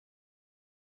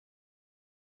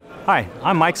Hi,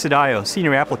 I'm Mike Sadayo,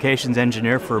 Senior Applications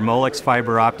Engineer for Molex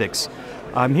Fiber Optics.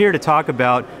 I'm here to talk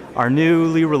about our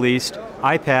newly released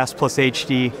iPass plus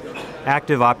HD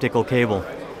active optical cable.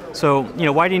 So,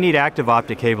 why do you need active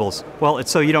optic cables? Well,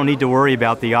 it's so you don't need to worry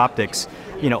about the optics.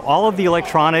 All of the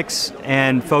electronics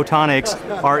and photonics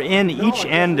are in each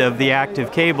end of the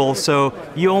active cable, so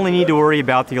you only need to worry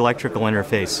about the electrical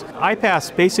interface.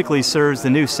 iPass basically serves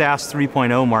the new SAS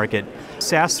 3.0 market.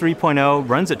 SAS 3.0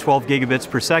 runs at 12 gigabits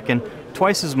per second,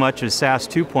 twice as much as SAS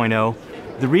 2.0.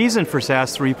 The reason for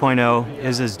SAS 3.0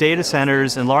 is as data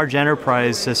centers and large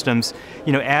enterprise systems,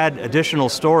 add additional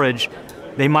storage,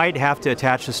 they might have to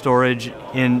attach the storage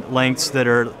in lengths that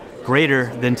are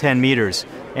greater than 10 meters.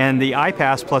 And the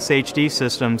iPass plus HD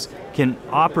systems can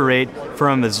operate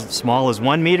from as small as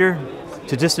 1 meter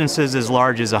to distances as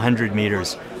large as 100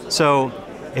 meters. So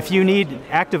if you need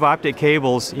active optic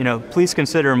cables, please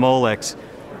consider Molex.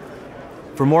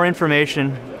 For more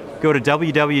information, go to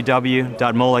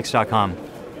www.molex.com.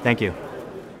 Thank you.